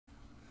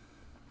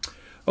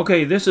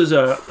Okay, this is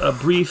a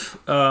brief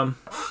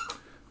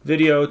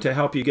video to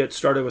help you get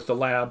started with the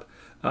lab.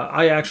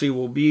 I actually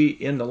will be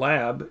in the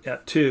lab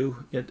at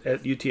 2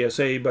 at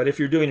UTSA, but if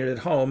you're doing it at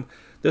home,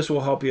 this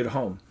will help you at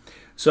home.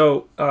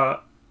 So a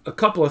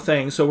couple of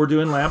things. So we're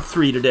doing lab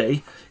 3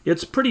 today.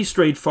 It's pretty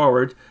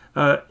straightforward,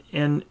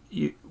 and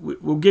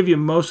we'll give you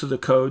most of the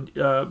code,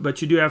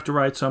 but you do have to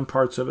write some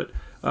parts of it.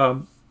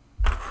 The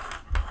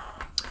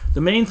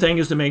main thing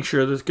is to make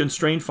sure that the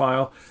constraint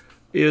file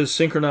is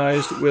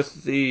synchronized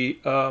with the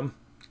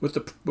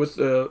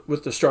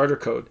starter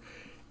code.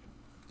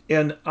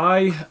 And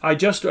I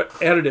just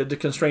edited the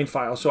constraint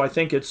file, so I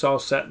think it's all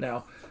set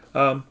now.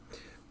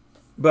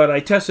 But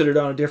I tested it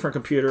on a different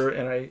computer,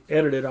 and I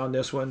edited on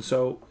this one,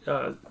 so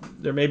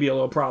there may be a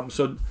little problem.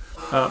 So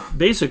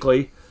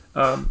basically,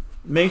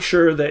 make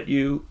sure that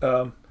you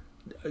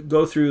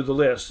go through the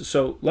list.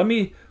 So let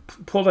me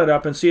pull that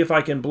up and see if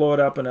I can blow it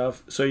up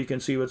enough so you can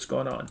see what's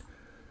going on.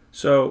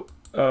 So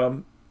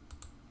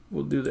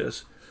we'll do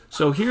this.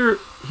 So here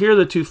are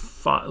the two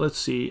files. Let's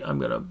see. I'm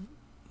gonna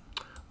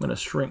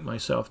shrink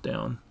myself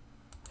down,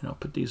 and I'll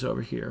put these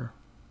over here.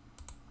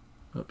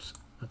 Oops,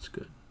 that's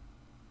good.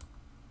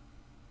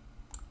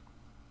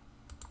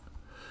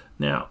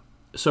 Now,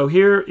 so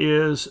here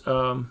is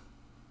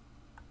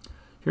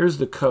here's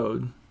the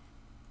code.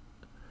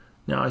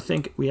 Now I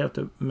think we have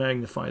to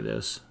magnify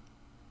this,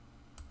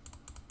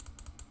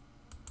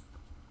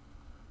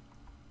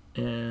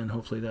 and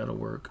hopefully that'll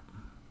work.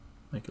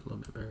 Make it a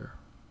little bit bigger.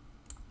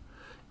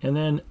 And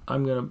then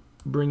I'm going to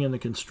bring in the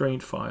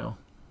constraint file,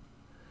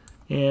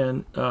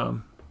 and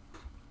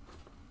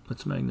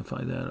let's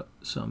magnify that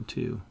some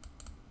too.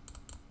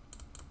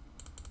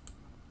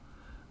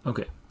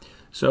 Okay,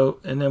 so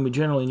and then we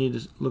generally need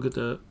to look at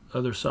the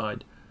other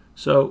side.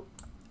 So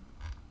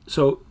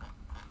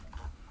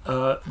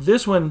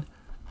this one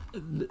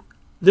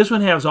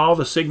has all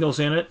the signals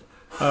in it.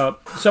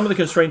 Some of the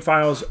constraint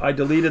files I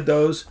deleted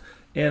those,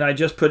 and I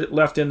just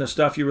left in the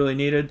stuff you really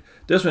needed.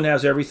 This one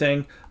has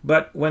everything,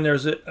 but when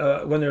there's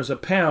a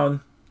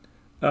pound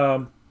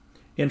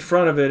in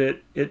front of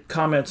it, it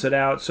comments it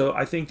out. So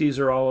I think these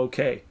are all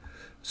okay.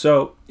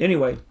 So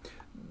anyway,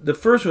 the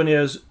first one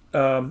is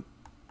the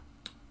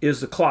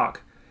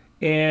clock,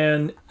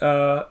 and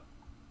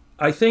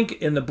I think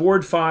in the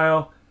board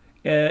file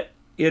it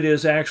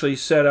is actually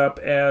set up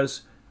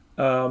as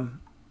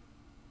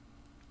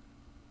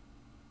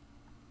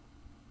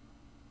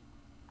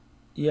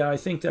yeah, I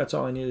think that's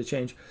all I need to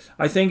change.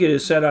 I think it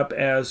is set up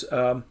as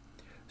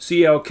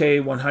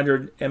CLK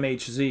 100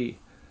 MHz, the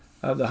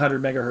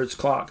 100 megahertz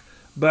clock.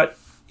 But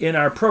in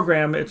our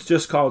program, it's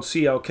just called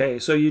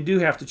CLK. So you do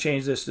have to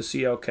change this to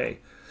CLK.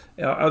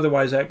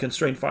 Otherwise, that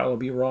constraint file will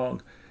be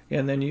wrong,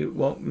 and then you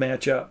won't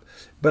match up.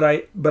 But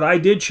I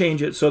did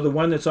change it, so the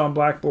one that's on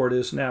Blackboard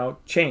is now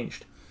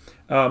changed.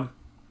 And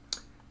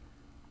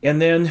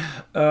then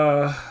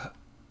I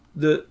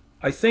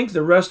think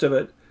the rest of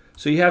it.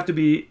 So you have to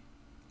be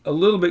a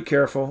little bit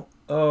careful.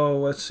 Oh,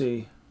 let's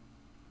see.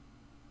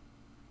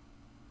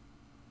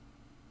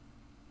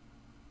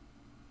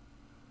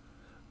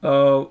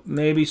 Oh,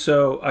 maybe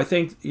so. I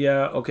think,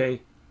 yeah,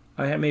 okay.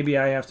 Maybe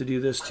I have to do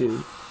this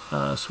too.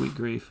 Sweet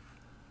grief.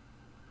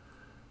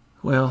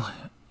 Well,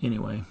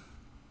 anyway.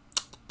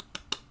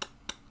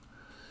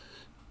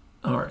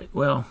 All right,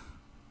 well.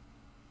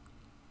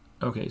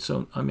 Okay,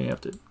 so I may have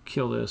to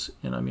kill this,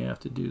 and I may have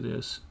to do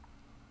this.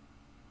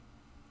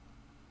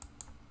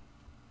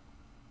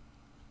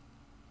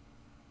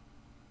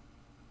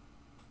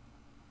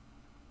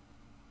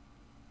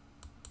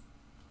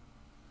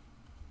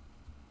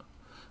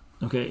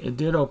 Okay, it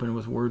did open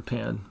with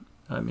WordPad.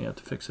 I may have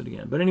to fix it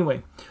again. But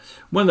anyway,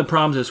 one of the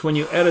problems is when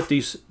you edit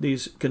these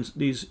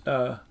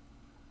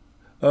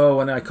oh,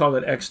 and I called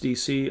it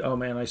XDC. Oh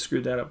man, I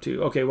screwed that up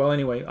too. Okay, well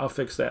anyway, I'll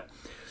fix that.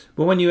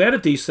 But when you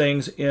edit these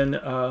things in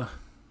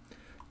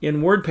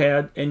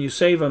WordPad and you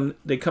save them,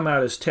 they come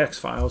out as text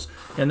files,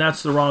 and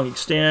that's the wrong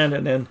extent.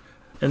 And then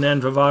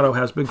Vivado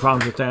has big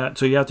problems with that.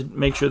 So you have to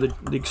make sure that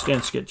the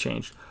extents get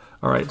changed.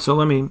 All right, so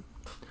let me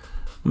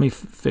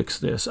fix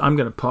this. I'm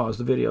going to pause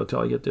the video until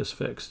I get this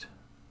fixed.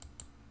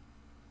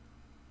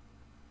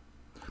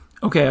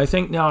 Okay, I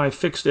think now I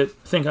fixed it.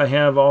 I think I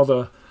have all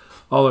the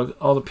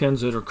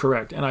pins that are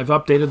correct, and I've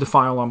updated the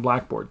file on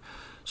Blackboard.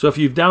 So if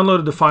you've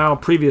downloaded the file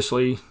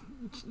previously,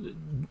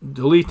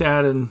 delete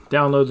that and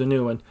download the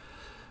new one.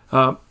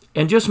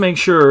 And just make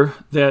sure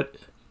that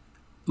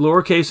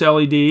lowercase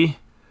LED,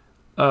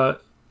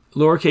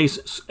 lowercase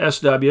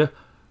SW,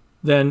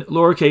 then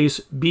lowercase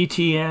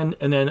btn,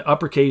 and then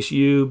uppercase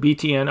U,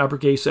 btn,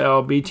 uppercase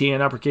L, btn,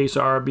 uppercase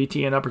R,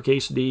 btn,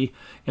 uppercase D,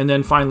 and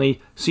then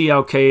finally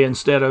CLK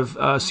instead of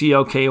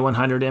CLK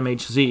 100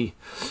 MHz.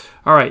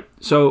 All right,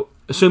 so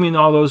assuming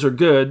all those are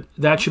good,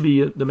 that should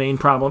be the main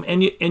problem.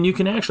 And you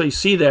can actually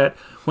see that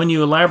when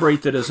you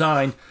elaborate the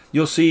design,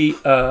 you'll see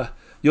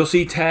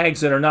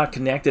tags that are not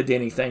connected to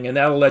anything, and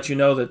that'll let you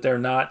know that they're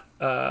not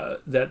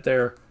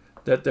that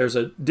there's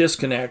a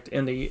disconnect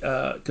in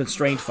the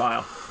constraint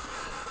file.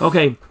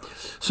 Okay,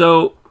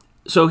 so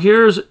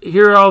here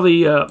are all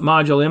the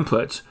module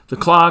inputs. The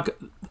clock,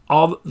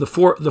 all the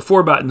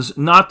four buttons,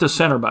 not the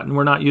center button.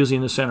 We're not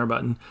using the center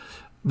button.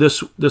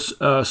 This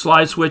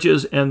slide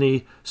switches and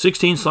the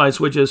 16 slide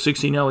switches,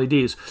 16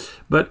 LEDs.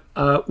 But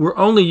we're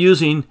only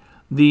using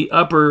the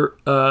upper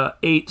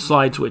 8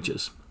 slide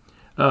switches.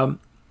 But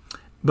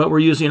we're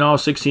using all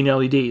 16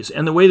 LEDs.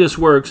 And the way this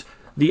works,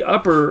 the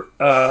upper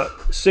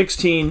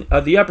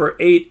the upper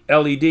 8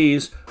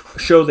 LEDs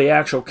show the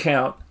actual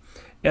count,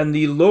 and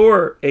the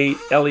lower 8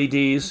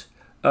 LEDs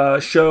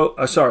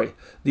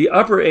the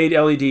upper 8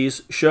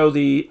 LEDs show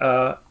the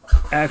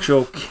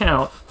actual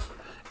count,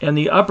 and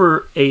the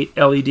upper 8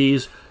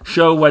 LEDs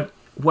show what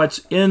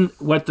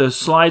the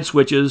slide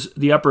switches,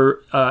 the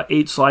upper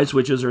 8 slide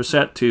switches are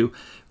set to,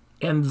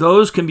 and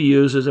those can be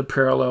used as a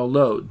parallel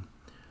load.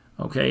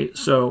 Okay,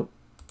 so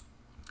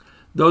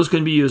those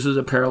can be used as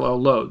a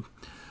parallel load.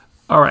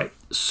 All right,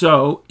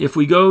 so if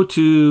we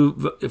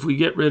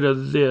get rid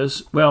of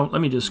this, well,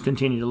 let me just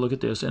continue to look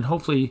at this, and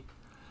hopefully,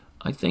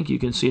 I think you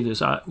can see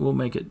this. We'll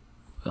make it,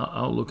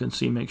 I'll look and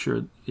see, make sure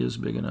it is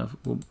big enough.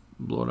 We'll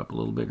blow it up a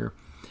little bigger.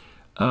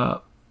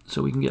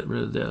 So we can get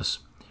rid of this.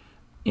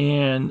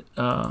 And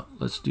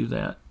let's do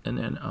that, and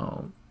then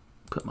I'll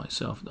put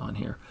myself on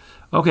here.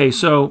 Okay,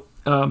 so,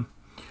 all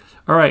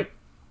right.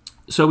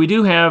 So we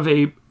do have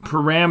a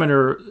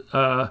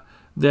parameter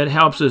that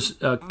helps us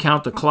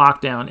count the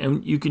clock down,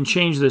 and you can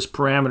change this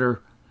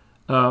parameter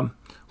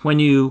when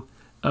you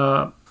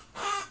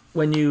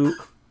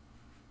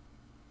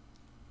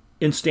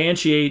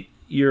instantiate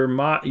your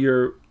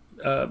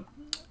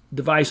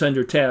device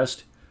under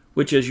test,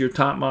 which is your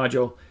top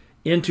module,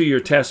 into your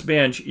test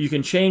bench. You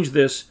can change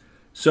this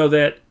so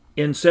that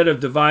instead of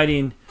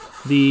dividing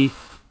the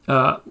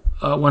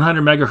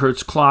 100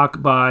 megahertz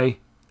clock by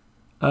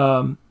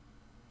 10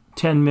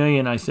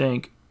 million, I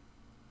think,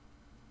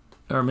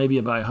 or maybe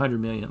by 100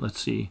 million. Let's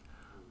see.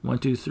 1,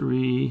 2,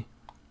 3.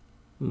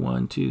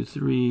 1, 2,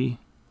 3.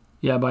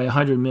 Yeah, by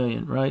 100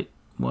 million, right?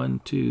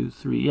 1, 2,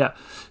 3. Yeah.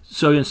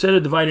 So instead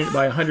of dividing it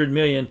by 100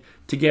 million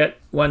to get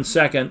 1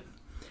 second,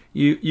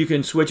 you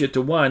can switch it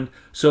to 1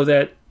 so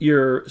that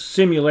your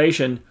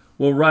simulation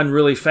will run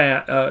really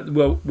fast.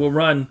 Will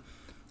run.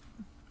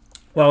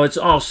 Well, it's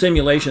all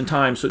simulation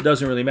time, so it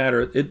doesn't really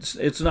matter.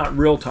 It's not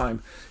real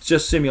time. It's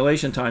just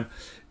simulation time.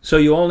 So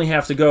you only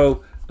have to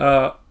go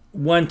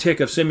 1 tick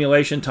of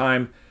simulation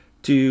time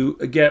to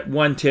get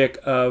 1 tick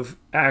of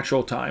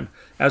actual time,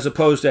 as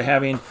opposed to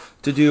having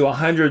to do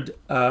 100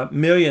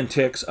 million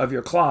ticks of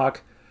your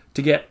clock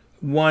to get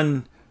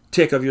 1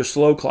 tick of your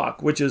slow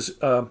clock, which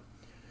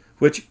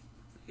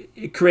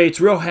it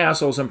creates real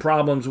hassles and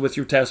problems with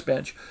your test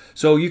bench.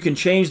 So you can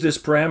change this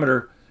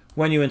parameter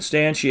when you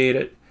instantiate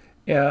it,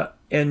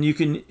 and you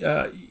can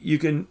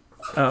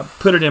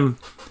put it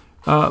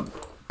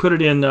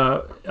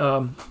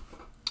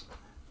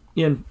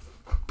in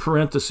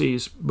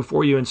parentheses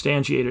before you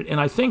instantiate it. And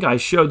I think I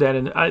showed that,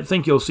 and I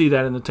think you'll see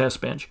that in the test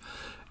bench.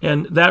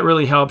 And that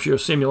really helps your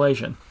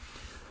simulation.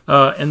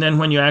 And then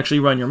when you actually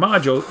run your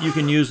module, you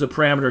can use the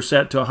parameter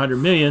set to 100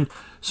 million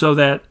so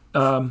that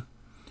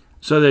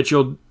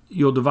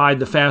you'll divide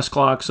the fast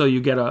clock so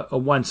you get a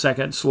 1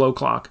 second slow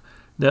clock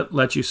that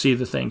lets you see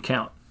the thing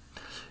count.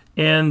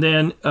 And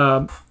then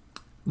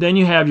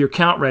you have your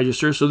count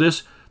register. So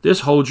this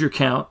holds your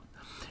count.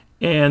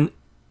 And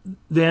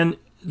then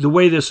the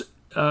way this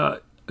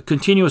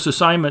continuous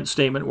assignment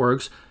statement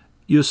works,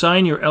 you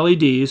assign your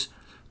LEDs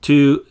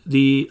to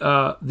the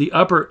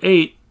upper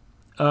 8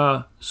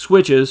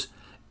 switches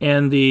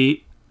and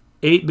the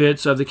 8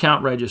 bits of the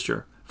count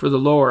register for the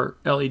lower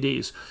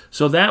LEDs.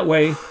 So that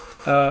way,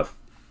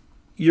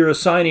 you're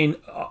assigning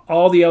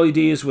all the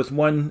LEDs with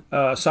one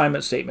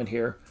assignment statement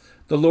here.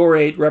 The lower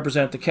 8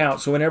 represent the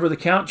count. So whenever the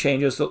count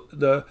changes,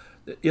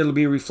 it'll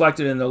be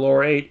reflected in the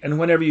lower 8. And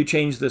whenever you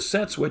change the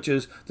set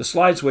switches, the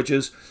slide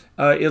switches,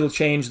 it'll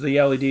change the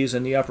LEDs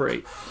in the upper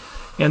 8.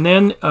 And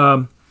then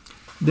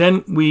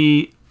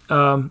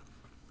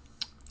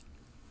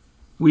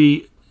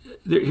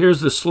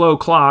here's the slow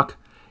clock,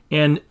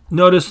 and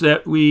notice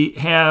that we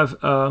have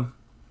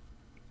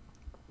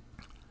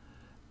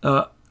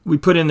we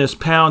put in this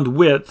pound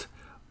width.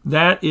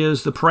 That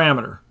is the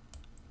parameter.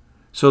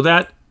 So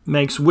that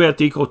makes width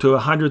equal to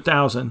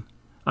 100,000.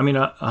 I mean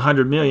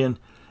 100 million.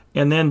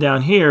 And then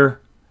down here,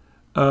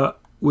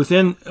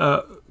 within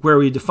where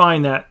we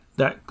define that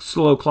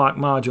slow clock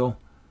module,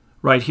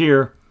 right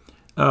here,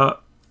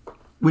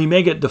 we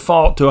make it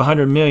default to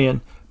 100 million.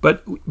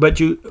 But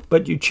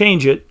you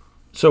change it,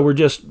 so we're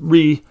just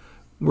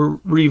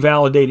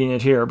revalidating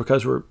it here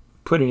because we're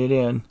putting it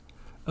in.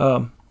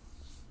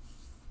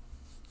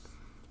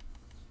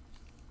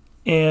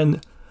 And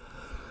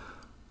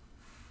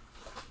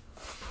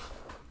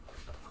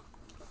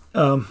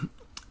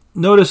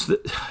notice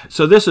that,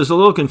 so this is a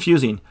little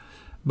confusing,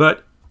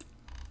 but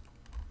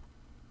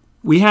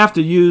we have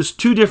to use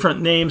 2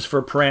 different names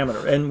for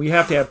parameter, and we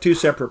have to have 2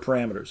 separate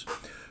parameters.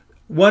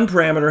 One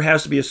parameter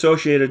has to be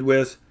associated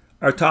with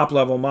our top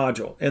level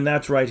module, and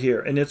that's right here,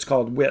 and it's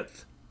called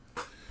width.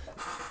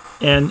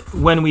 And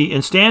when we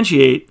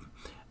instantiate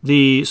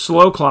the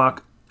slow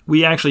clock,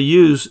 we actually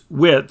use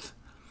width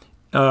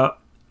for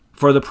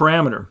the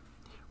parameter.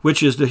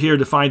 which is here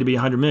defined to be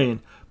 100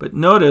 million. But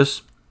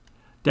notice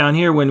down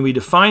here when we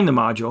define the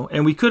module,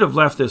 and we could have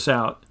left this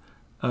out,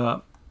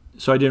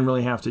 so I didn't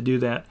really have to do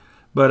that.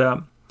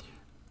 But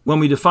when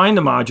we define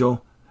the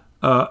module,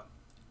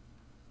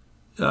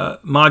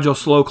 module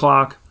slow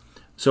clock,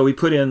 so we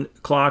put in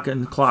clock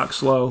and clock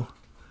slow.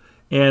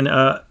 And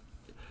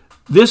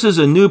this is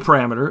a new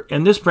parameter,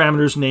 and this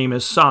parameter's name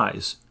is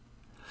size.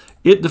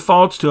 It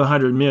defaults to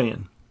 100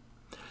 million.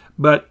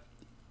 But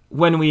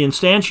when we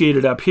instantiate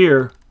it up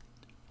here,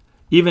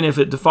 even if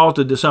it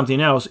defaulted to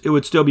something else, it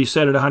would still be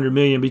set at 100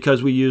 million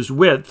because we used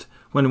width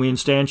when we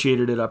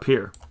instantiated it up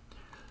here.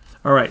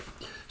 All right.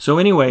 So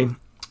anyway,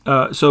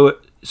 so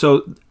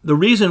the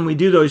reason we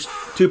do those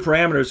two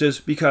parameters is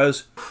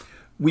because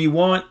we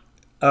want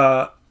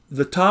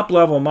the top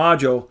level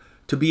module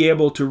to be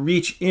able to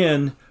reach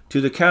in to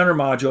the counter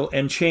module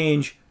and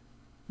change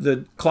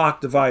the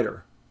clock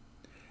divider.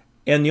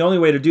 And the only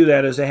way to do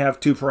that is to have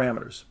two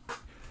parameters.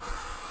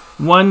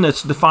 One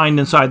that's defined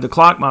inside the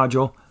clock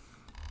module,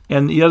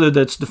 and the other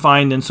that's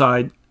defined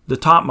inside the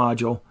top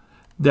module,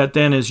 that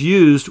then is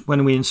used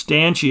when we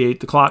instantiate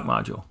the clock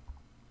module.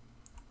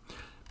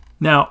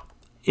 Now,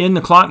 in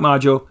the clock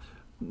module,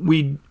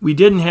 we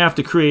didn't have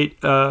to create,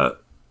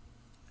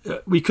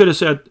 we could have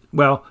said,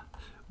 well,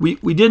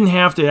 we didn't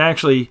have to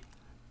actually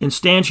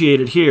instantiate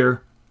it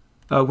here.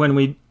 When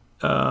we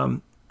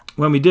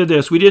did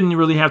this, we didn't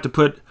really have to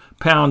put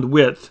pound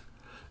width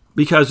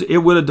because it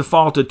would have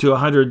defaulted to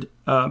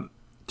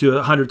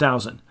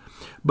 100,000.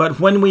 But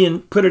when we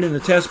put it in the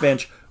test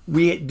bench,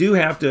 we do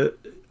have to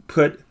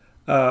put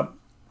when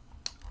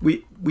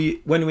we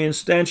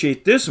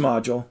instantiate this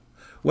module.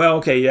 Well,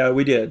 okay, yeah,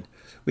 we did.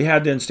 We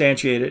had to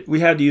instantiate it. We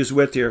had to use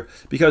width here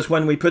because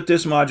when we put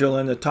this module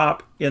in the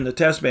top in the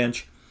test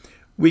bench,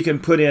 we can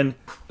put in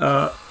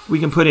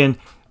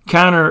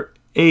counter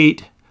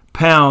 8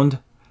 pound,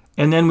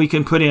 and then we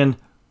can put in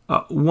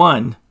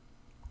 1,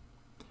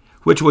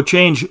 which will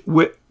change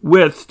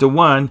width to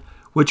 1,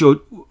 which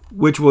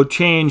will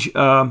change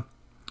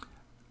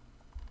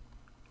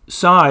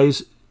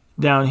size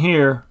down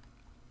here.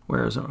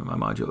 Where is my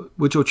module?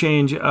 Which will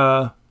change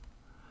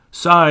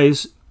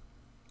size.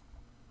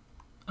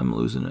 I'm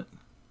losing it.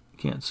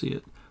 Can't see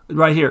it.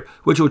 Right here,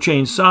 which will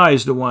change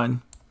size to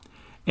 1.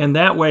 And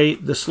that way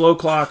the slow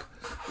clock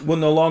will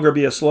no longer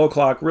be a slow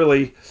clock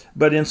really,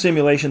 but in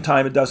simulation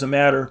time it doesn't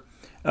matter.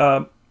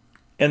 And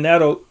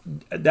that'll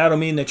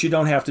mean that you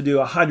don't have to do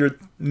 100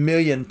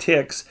 million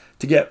ticks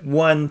to get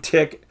 1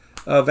 tick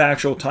of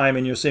actual time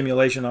in your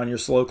simulation on your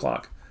slow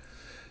clock.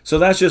 So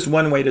that's just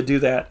one way to do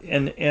that,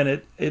 and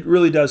it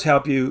really does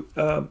help you.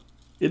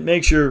 It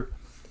makes your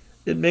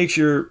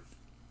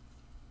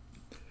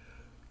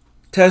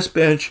test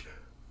bench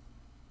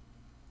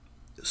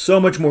so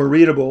much more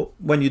readable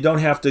when you don't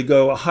have to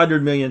go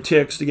 100 million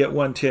ticks to get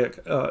 1 tick.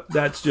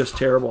 That's just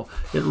terrible.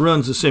 It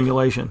ruins the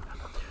simulation.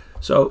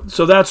 So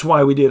that's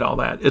why we did all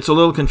that. It's a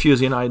little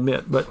confusing, I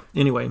admit, but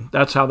anyway,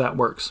 that's how that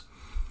works.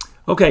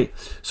 Okay,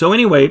 so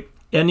anyway,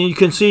 and you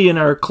can see in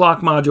our clock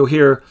module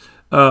here,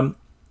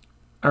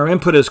 our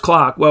input is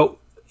clock. Well,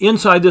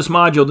 inside this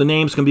module, the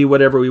names can be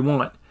whatever we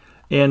want,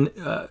 and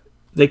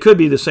they could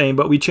be the same,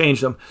 but we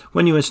changed them.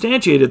 When you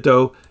instantiate it,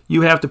 though,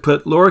 you have to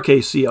put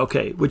lowercase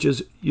CLK, which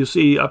is, you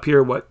see up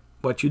here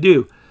what you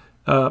do,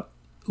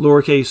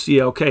 lowercase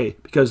CLK,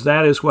 because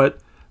that is what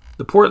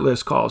the port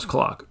list calls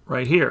clock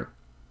right here.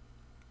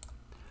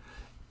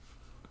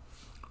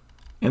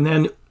 And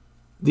then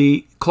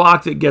the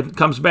clock that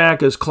comes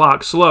back is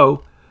clock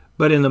slow,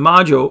 but in the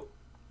module,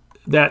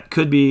 that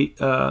could be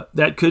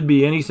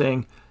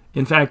anything.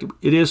 In fact,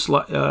 it is.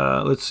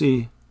 Let's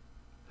see.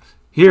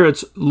 Here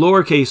it's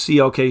lowercase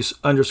CLK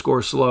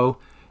underscore slow,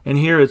 and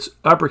here it's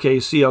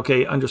uppercase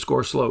CLK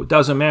underscore slow. It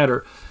doesn't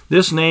matter.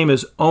 This name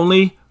is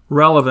only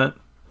relevant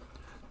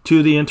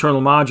to the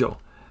internal module,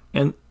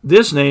 and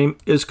this name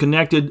is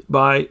connected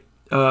by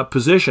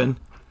position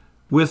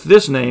with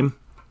this name.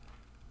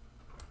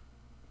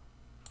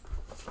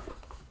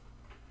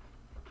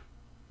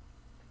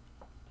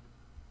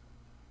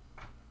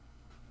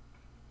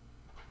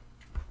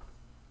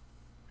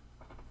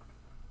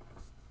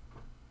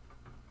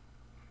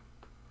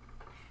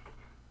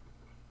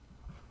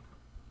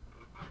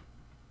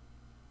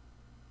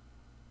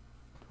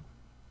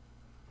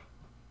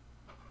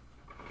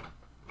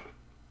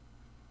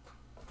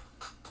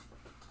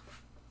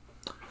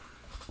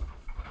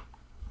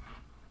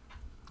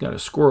 Got a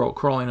squirrel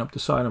crawling up the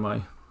side of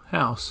my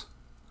house,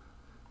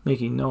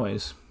 making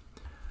noise.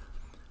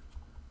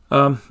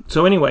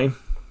 So anyway,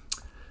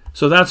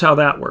 so that's how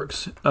that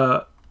works.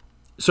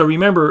 So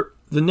remember,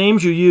 the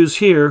names you use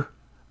here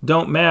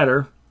don't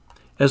matter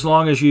as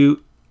long as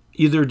you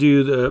either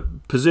do the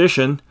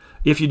position.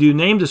 If you do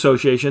named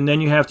association,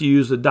 then you have to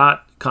use the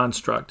dot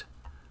construct,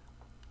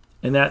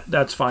 and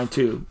that's fine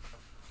too.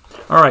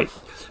 All right.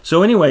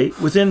 So anyway,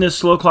 within this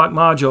slow clock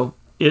module,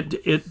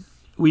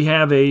 we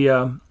have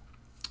a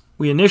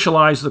we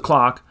initialize the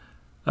clock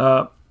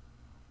to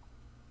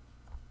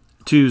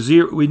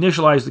 0. We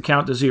initialize the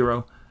count to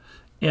 0,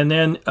 and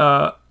then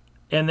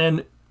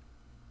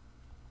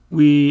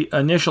we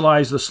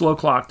initialize the slow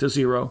clock to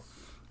 0.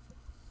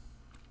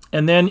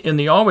 And then in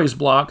the always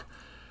block,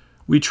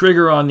 we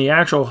trigger on the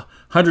actual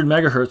 100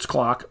 megahertz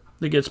clock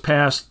that gets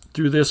passed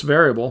through this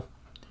variable.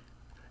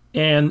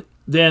 And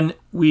then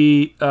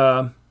we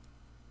add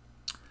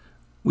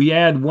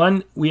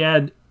one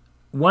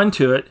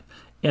to it,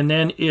 and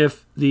then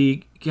if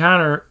the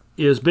counter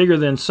is bigger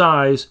than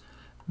size,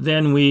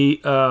 then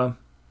we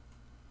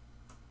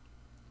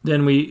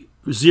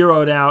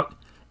zero it out,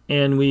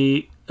 and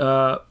we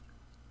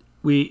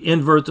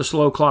invert the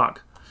slow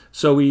clock.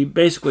 So we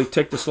basically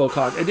tick the slow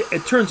clock.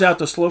 It turns out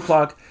the slow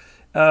clock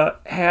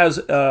has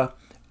a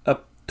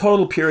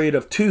total period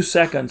of 2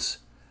 seconds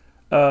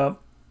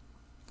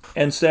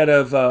instead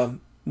of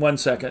 1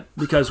 second,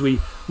 because we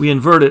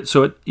invert it,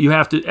 so you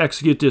have to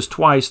execute this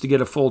twice to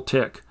get a full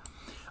tick.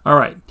 All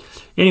right.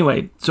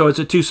 Anyway, so it's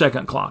a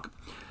 2-second clock,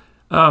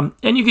 and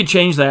you could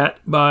change that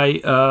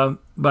by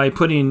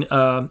putting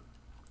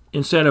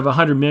instead of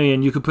 100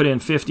 million, you could put in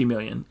 50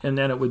 million, and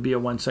then it would be a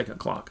 1-second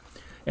clock.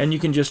 And you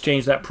can just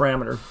change that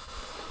parameter,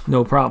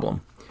 no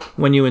problem.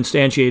 When you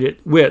instantiate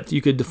it width,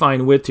 you could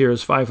define width here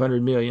as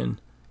 500 million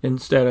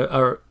instead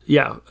of,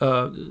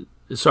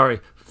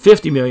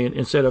 50 million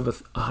instead of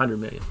 100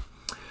 million.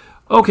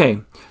 Okay,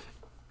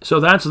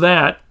 so that's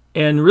that,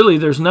 and really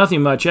there's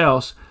nothing much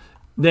else.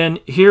 Then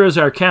here is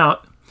our count.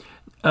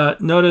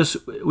 Notice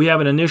we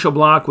have an initial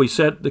block. We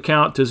set the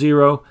count to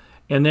 0,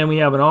 and then we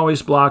have an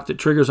always block that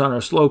triggers on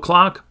our slow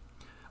clock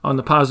on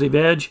the positive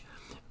edge,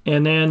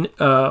 and then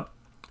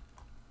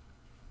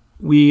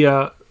we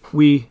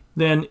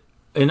then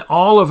in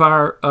all of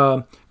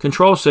our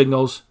control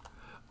signals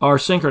are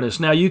synchronous.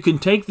 Now you can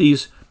take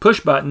these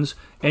push buttons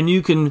and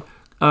you can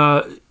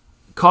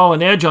call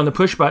an edge on the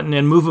push button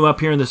and move them up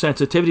here in the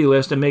sensitivity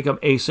list and make them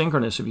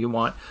asynchronous if you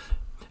want.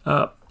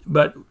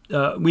 But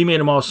we made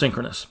them all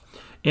synchronous.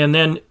 And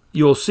then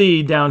you'll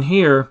see down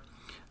here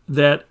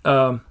that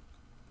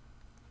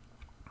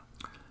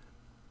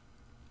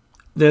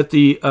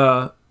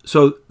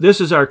so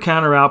this is our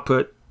counter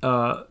output.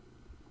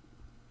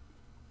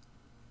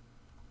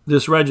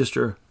 This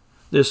register,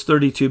 this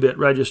 32-bit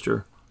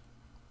register.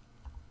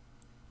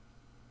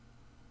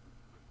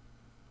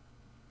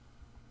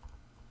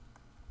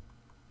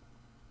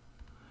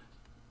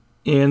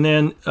 And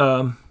then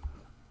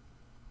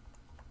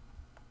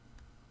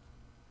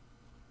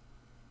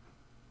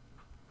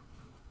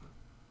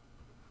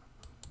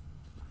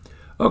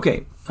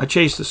okay, I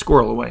chased the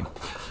squirrel away.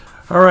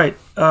 All right.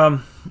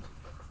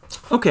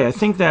 Okay, I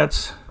think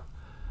that's...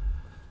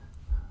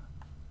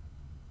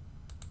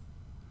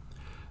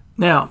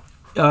 Now,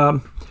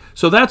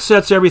 so that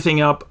sets everything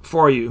up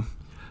for you.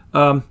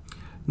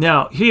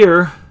 Now,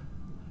 here,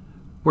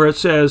 where it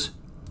says,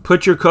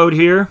 put your code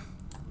here,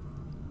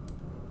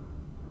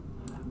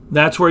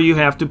 that's where you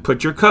have to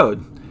put your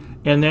code.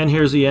 And then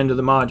here's the end of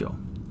the module.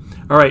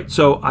 All right,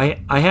 so I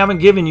haven't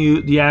given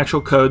you the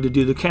actual code to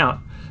do the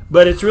count,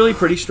 but it's really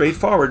pretty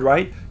straightforward,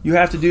 right? You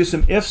have to do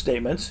some if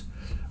statements.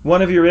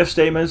 One of your if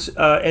statements,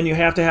 and you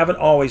have to have an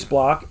always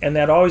block, and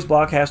that always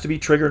block has to be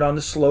triggered on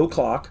the slow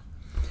clock.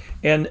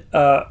 And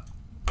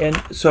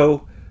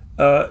so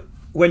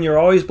when your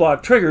always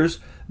block triggers,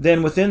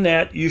 then within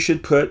that you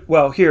should put,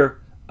 well, here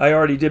I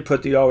already did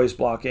put the always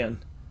block in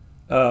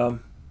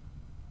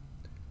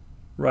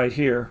right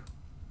here.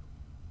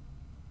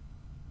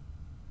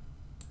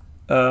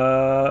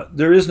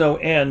 There is no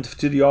end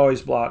to the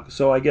always block,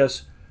 so I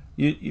guess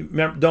you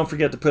remember, don't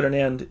forget to put an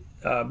end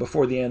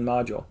before the end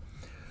module.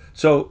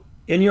 So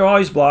in your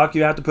always block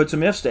you have to put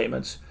some if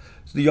statements.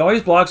 So the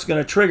always block is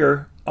going to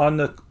trigger on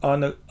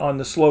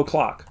the slow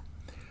clock.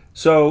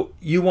 So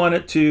you want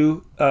it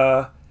to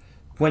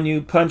when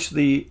you punch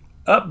the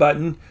up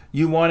button,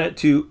 you want it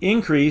to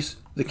increase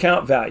the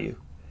count value,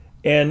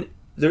 and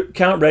the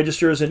count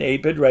register is an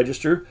 8-bit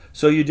register,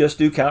 so you just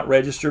do count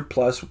register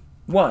plus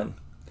 1.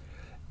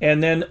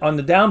 And then on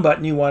the down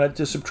button you want it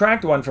to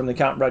subtract 1 from the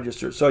count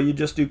register, so you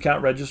just do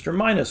count register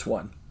minus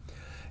 1.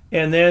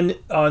 And then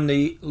on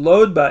the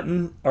load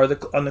button, or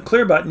on the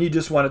clear button, you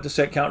just want it to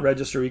set count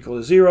register equal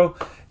to 0.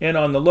 And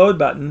on the load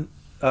button,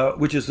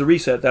 which is the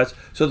reset,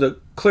 so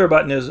the clear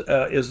button is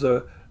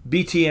the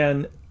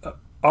BTN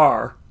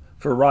R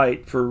for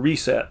write, for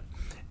reset.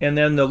 And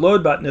then the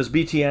load button is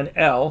BTN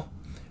L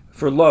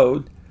for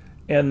load.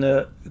 And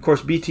of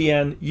course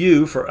BTN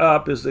U for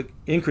up is the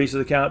increase of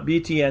the count.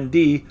 BTN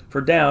D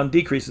for down,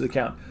 decrease of the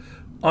count.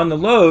 On the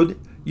load,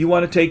 you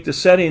want to take the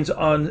settings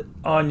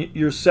on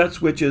your set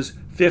switches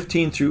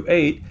 15 through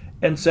 8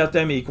 and set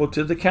them equal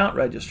to the count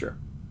register,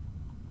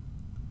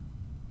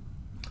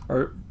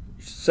 or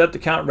set the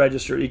count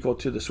register equal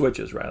to the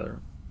switches, rather.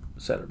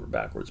 Set it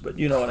backwards, but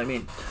you know what I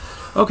mean.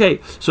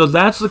 Okay, so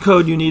that's the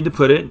code you need to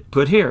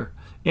put here,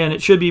 and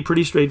it should be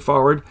pretty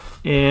straightforward.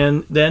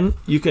 And then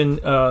you can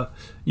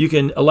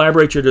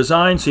elaborate your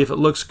design, see if it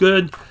looks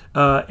good,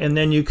 and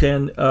then you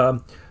can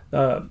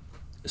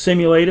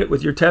simulate it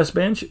with your test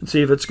bench and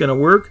see if it's going to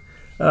work.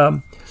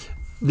 Let's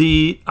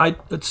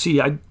see.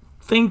 I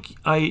think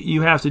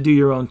you have to do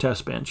your own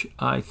test bench.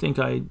 I think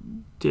I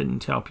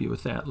didn't help you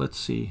with that. Let's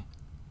see.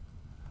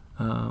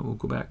 we'll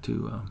go back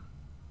to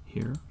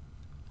here.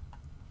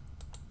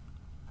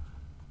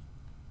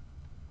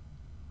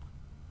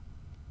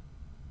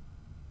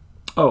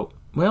 Oh,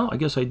 well, I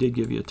guess I did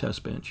give you a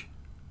test bench.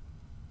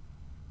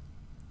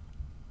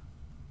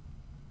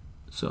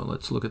 So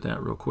let's look at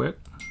that real quick.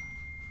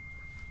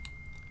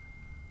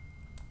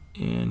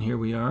 And here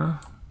we are.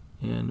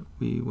 And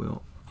we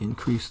will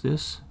increase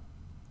this.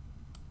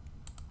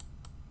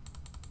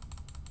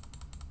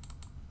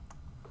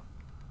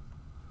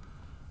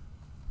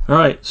 All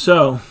right,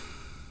 so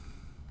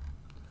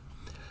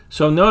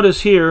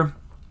notice here,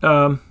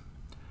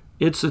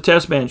 it's the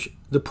test bench.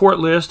 The port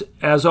list,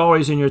 as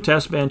always in your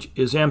test bench,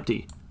 is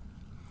empty.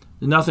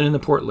 There's nothing in the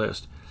port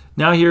list.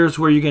 Now here's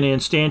where you're going to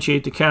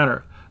instantiate the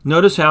counter.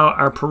 Notice how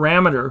our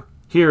parameter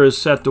here is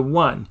set to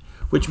 1,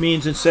 which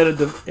means instead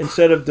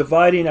of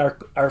dividing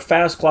our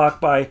fast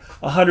clock by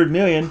 100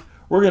 million,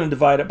 we're going to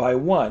divide it by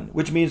 1,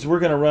 which means we're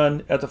going to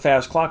run at the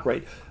fast clock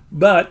rate.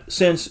 But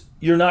since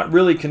you're not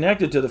really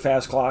connected to the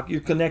fast clock,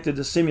 you're connected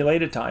to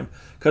simulated time,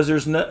 because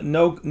there's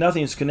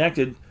nothing's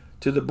connected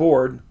to the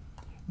board.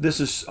 This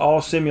is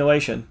all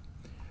simulation.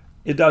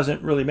 It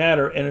doesn't really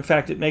matter, and in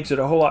fact it makes it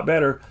a whole lot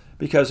better,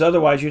 because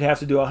otherwise you'd have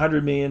to do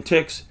 100 million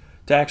ticks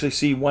to actually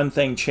see one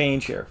thing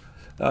change here.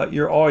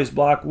 Your always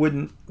block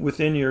wouldn't,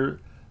 within your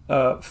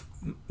top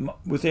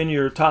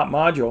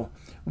module,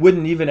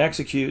 wouldn't even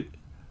execute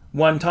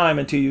one time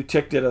until you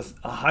ticked it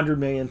 100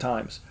 million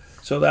times.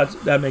 So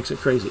that makes it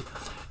crazy.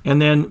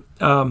 And then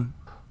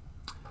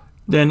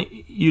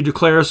you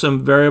declare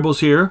some variables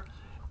here,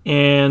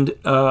 and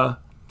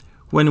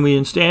when we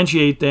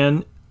instantiate,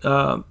 then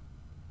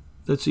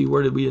let's see,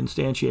 where did we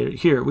instantiate it?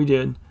 Here we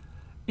did,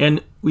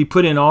 and we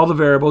put in all the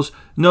variables.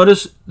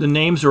 Notice the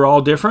names are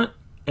all different,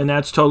 and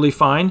that's totally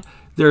fine.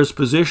 There's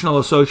positional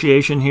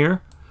association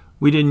here.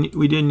 We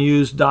didn't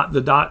use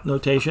the dot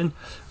notation,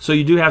 so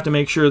you do have to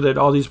make sure that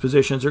all these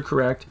positions are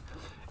correct.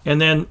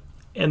 And then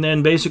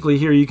basically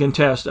here you can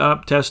test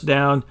up, test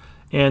down,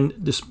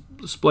 and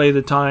display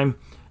the time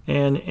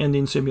and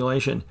ending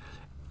simulation.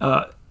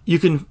 You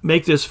can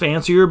make this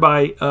fancier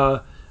by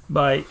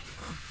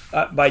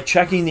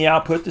checking the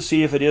output to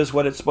see if it is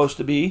what it's supposed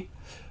to be.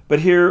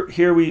 But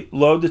here we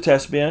load the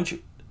test bench.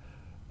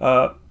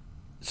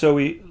 So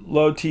we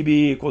load TB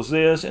equals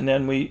this, and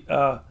then we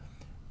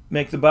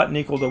make the button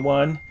equal to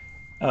 1.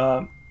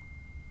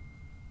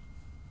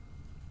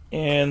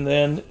 And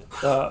then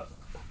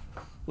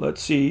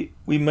let's see,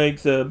 we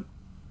make the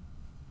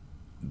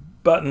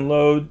button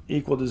load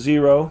equal to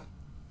 0.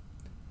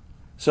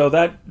 So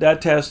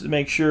that tests to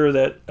make sure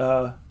that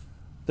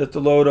that the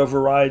load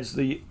overrides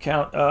the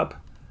count up.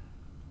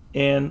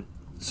 And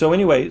so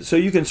anyway, so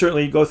you can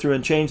certainly go through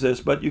and change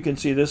this, but you can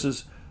see this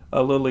is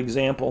a little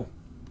example.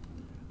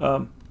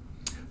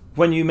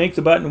 When you make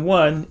the button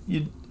 1,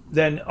 you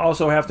then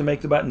also have to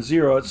make the button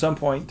 0 at some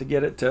point to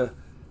get it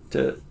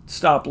to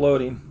stop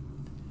loading.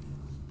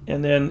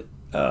 And then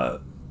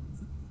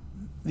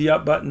the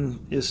up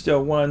button is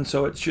still 1,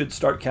 so it should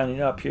start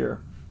counting up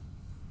here.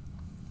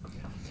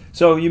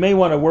 So you may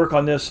want to work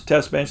on this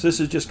test bench. This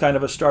is just kind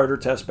of a starter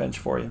test bench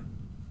for you.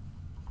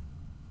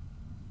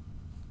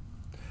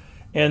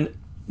 And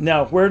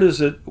now where is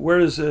the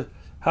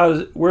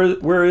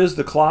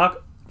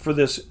clock for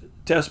this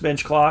test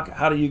bench clock?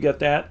 How do you get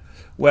that?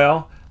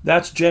 Well,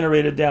 that's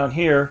generated down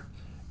here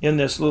in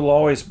this little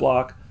always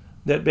block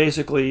that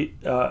basically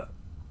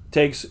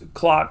takes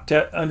clock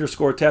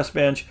underscore test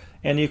bench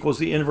and equals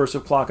the inverse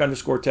of clock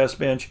underscore test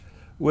bench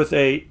with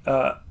a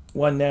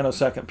 1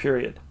 nanosecond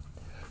period.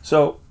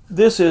 So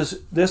this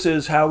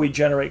is how we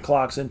generate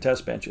clocks in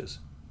test benches.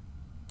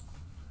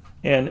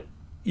 And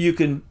you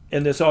can,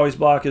 and this always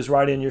block is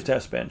right in your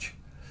test bench.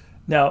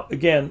 Now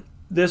again,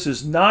 this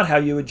is not how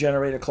you would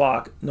generate a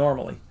clock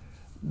normally.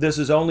 This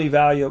is only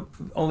valid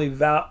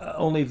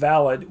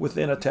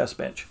within a test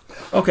bench.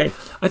 Okay,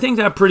 I think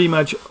that pretty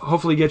much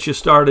hopefully gets you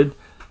started.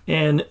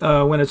 And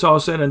when it's all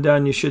said and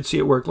done, you should see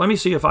it work. Let me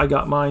see if I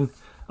got mine.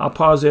 I'll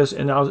pause this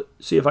and I'll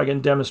see if I can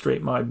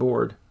demonstrate my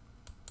board.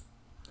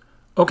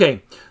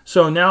 Okay,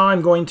 so now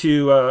I'm going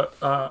to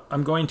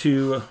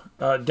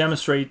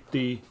demonstrate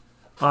the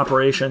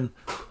operation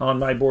on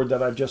my board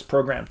that I've just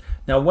programmed.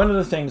 Now, one of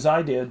the things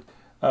I did,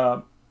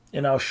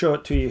 and I'll show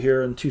it to you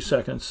here in 2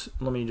 seconds.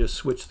 Let me just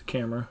switch the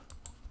camera.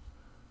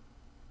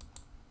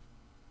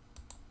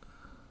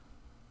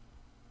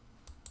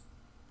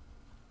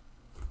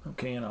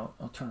 Okay, and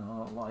I'll turn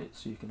on the light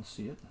so you can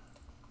see it.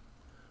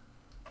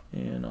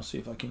 And I'll see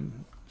if I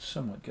can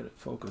somewhat get it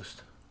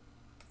focused.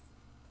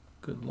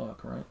 Good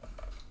luck, right?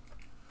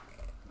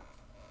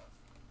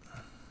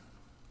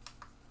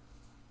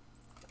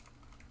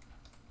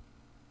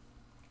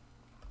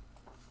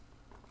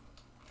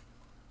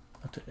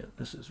 I'll tell you,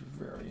 this is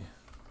very...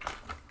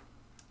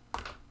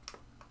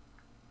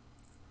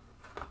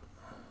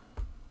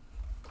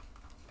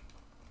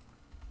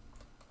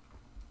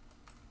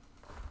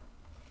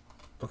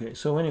 Okay,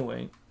 so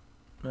anyway,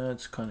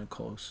 that's kind of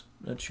close.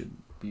 That should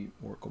be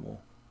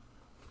workable.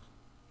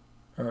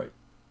 All right,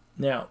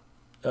 now,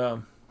 yeah,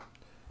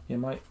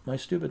 my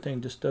stupid thing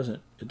just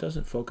doesn't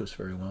focus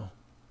very well.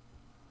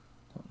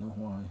 Don't know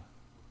why.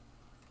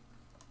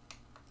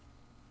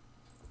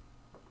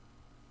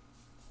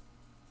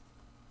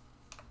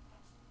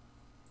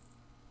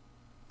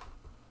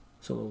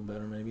 It's a little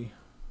better maybe.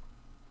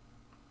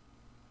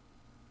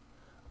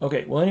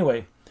 Okay, well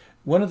anyway,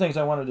 one of the things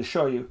I wanted to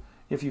show you,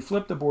 if you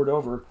flip the board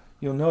over,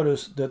 you'll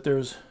notice that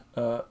there's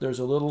a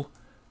little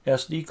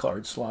SD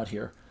card slot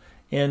here.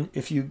 And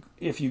if you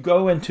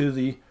go into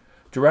the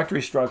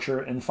directory structure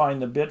and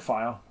find the bit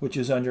file, which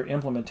is under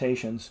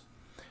implementations,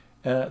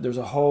 there's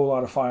a whole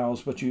lot of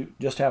files, but you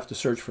just have to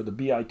search for the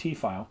BIT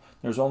file.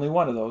 There's only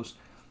one of those.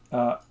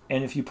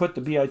 And if you put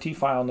the BIT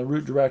file in the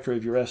root directory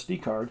of your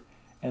SD card,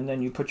 and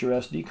then you put your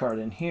SD card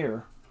in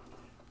here,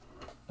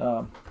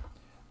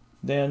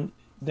 then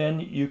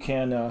you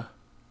can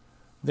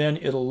then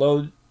it'll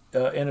load.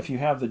 And if you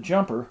have the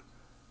jumper,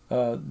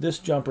 this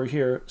jumper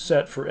here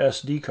set for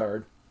SD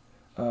card,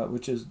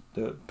 which is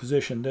the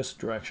position this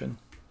direction.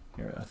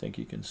 Here, I think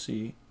you can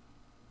see.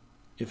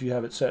 If you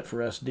have it set for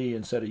SD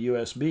instead of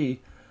USB,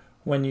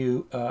 when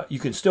you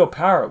can still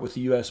power it with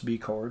the USB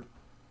cord.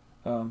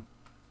 So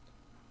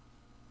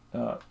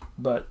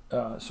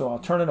I'll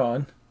turn it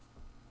on.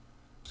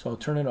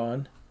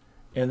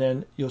 And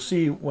then you'll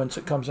see once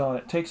it comes on,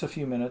 it takes a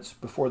few minutes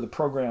before the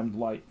programmed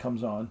light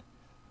comes on.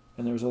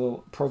 And there's a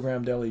little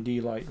programmed LED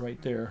light right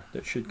there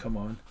that should come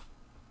on.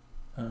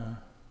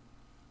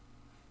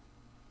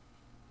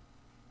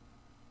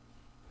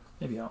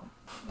 Maybe I'll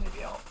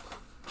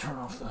turn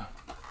off the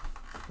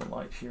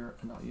light here,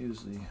 and I'll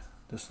use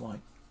this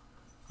light.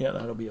 Yeah,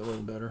 that'll be a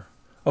little better.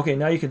 Okay,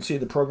 now you can see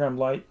the programmed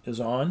light is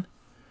on,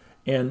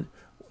 and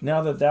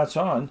now that that's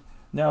on,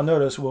 now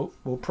notice we'll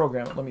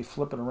program it. Let me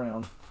flip it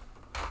around.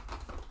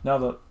 Now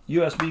the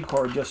USB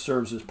card just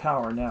serves as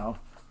power. Now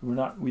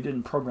we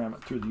didn't program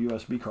it through the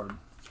USB card.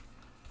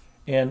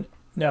 And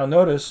now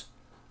notice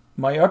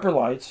my upper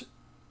lights,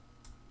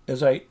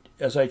 as I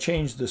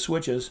change the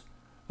switches,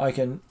 I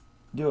can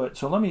do it.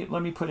 So let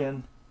me put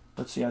in.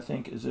 Let's see. I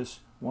think is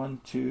this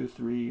 1, 2,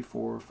 3,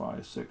 4,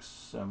 5, 6,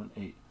 7,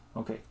 8.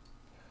 Okay.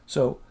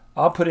 So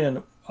I'll put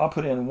in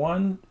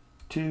 1,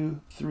 2,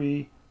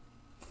 3,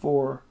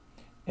 4,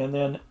 and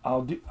then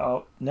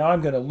now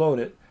I'm going to load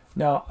it.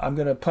 Now I'm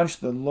going to punch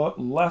the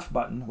left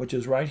button, which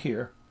is right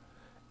here,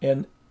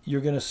 and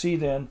you're going to see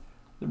then.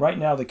 Right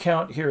now the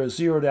count here is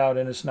zeroed out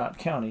and it's not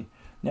counting.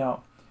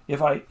 Now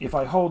if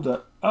I hold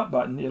the up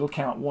button, it'll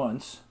count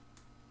once.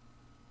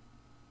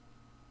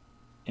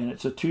 And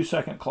it's a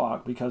 2-second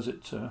clock because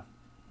it's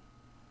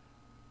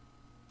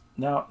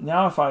now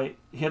if I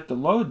hit the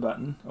load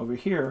button over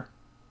here,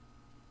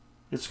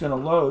 it's going to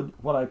load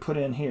what I put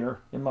in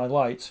here in my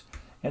lights,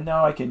 and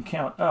now I can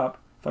count up.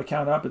 If I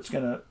count up,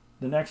 the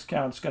next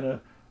count's going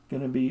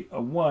to be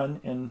a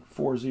 1 and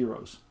 4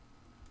 zeros,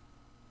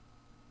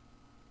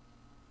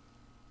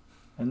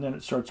 and then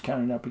it starts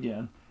counting up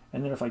again.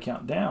 And then if I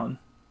count down,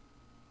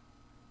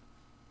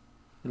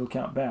 it'll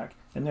count back,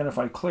 and then if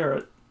I clear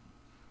it,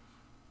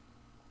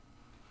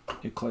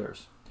 it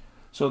clears.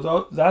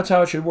 So that's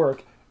how it should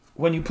work.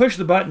 When you push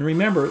the button,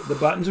 remember the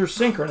buttons are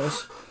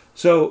synchronous,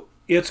 so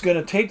it's going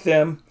to take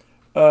them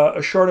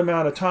a short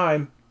amount of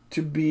time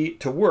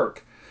to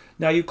work.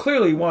 Now you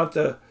clearly want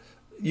the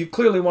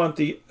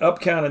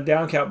up count and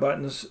down count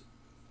buttons.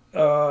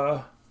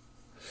 Well,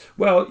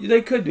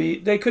 they could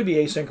be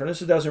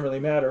asynchronous. It doesn't really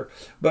matter.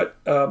 But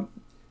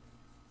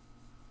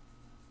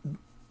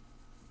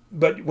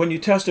when you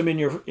test them in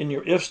your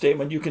if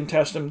statement, you can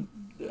test them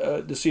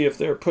to see if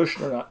they're pushed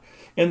or not,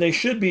 and they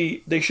should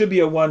be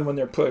a 1 when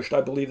they're pushed.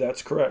 I believe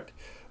that's correct.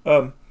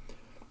 So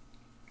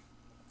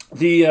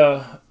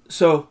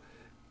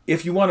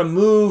if you want to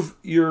move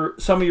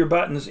some of your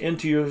buttons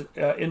into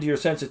your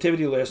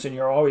sensitivity list in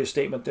your always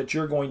statement that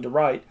you're going to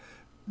write,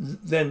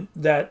 then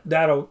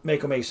that'll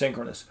make them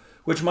asynchronous,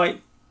 which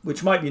might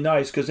be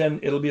nice because then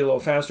it'll be a little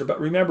faster.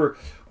 But remember,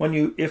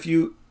 if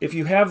you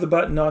have the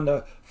button on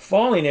the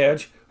falling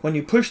edge, when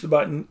you push the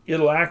button,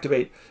 it'll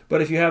activate.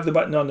 But if you have the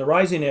button on the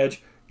rising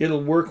edge,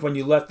 it'll work when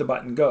you let the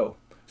button go.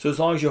 So as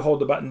long as you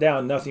hold the button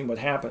down, nothing would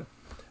happen.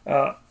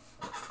 You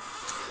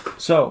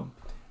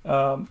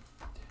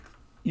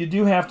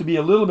do have to be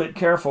a little bit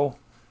careful,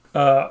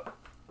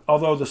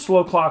 although the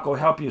slow clock will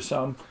help you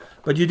some.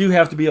 But you do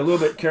have to be a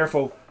little bit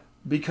careful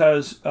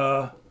because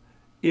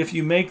if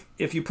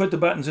you put the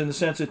buttons in the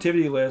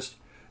sensitivity list,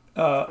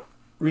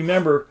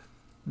 remember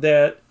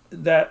that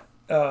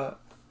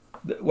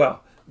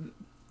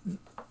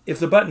if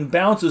the button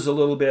bounces a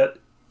little bit,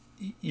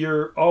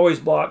 your always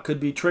block could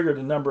be triggered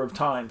a number of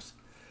times.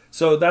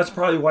 So that's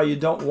probably why you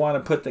don't want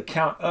to put the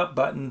count up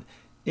button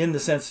in the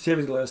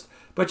sensitivity list.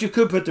 But you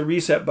could put the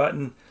reset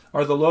button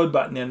or the load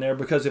button in there,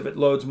 because if it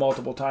loads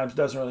multiple times, it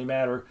doesn't really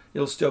matter.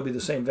 It'll still be the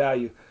same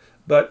value.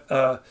 But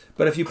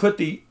if you put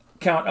the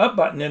count up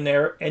button in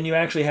there and you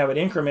actually have an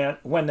increment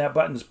when that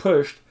button's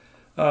pushed,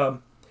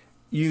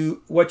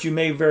 what you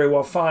may very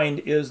well find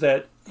is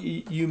that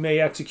you may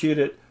execute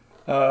it.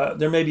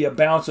 There may be a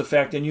bounce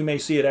effect, and you may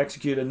see it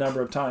execute a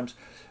number of times.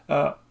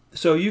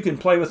 So you can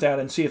play with that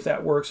and see if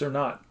that works or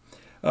not.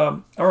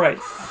 All right.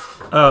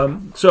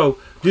 So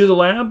do the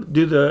lab,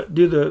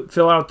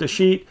 fill out the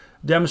sheet,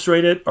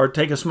 demonstrate it, or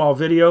take a small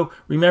video.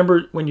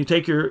 Remember, when you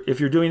if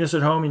you're doing this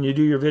at home and you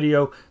do your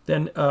video,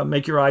 then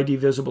make your ID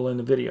visible in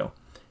the video.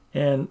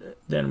 And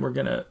then we're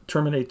going to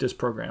terminate this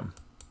program.